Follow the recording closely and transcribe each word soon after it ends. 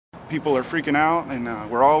people are freaking out, and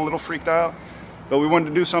we're all a little freaked out. But we wanted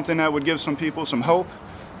to do something that would give some people some hope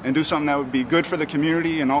and do something that would be good for the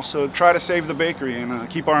community, and also try to save the bakery and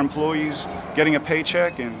keep our employees getting a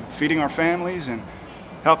paycheck and feeding our families and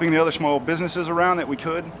helping the other small businesses around that we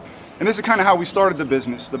could. And this is kind of how we started the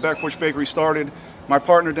business. The Bush Bakery started, my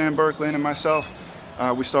partner Dan Berkland and myself,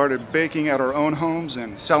 we started baking at our own homes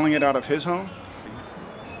and selling it out of his home.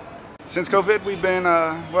 Since COVID, we've been,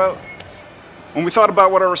 well, when we thought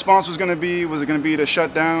about what our response was going to be, was it going to be to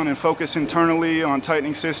shut down and focus internally on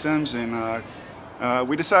tightening systems, and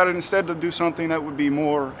we decided instead to do something that would be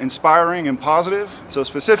more inspiring and positive. So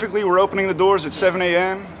specifically, we're opening the doors at 7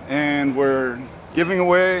 a.m. and we're giving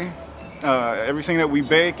away everything that we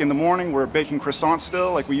bake in the morning. We're baking croissants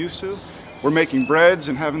still like we used to. We're making breads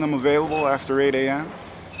and having them available after 8 a.m.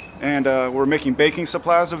 And we're making baking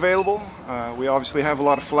supplies available. We obviously have a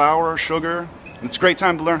lot of flour, sugar. It's a great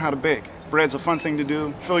time to learn how to bake. Bread's a fun thing to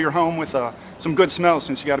do. Fill your home with some good smells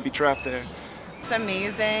since you got to be trapped there. It's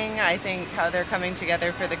amazing, I think, how they're coming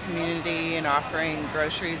together for the community and offering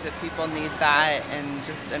groceries if people need that, and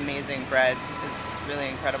just amazing bread is really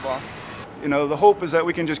incredible. You know, the hope is that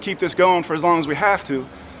we can just keep this going for as long as we have to,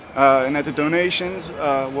 and that the donations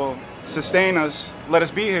will sustain us, let us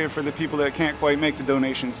be here for the people that can't quite make the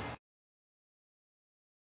donations.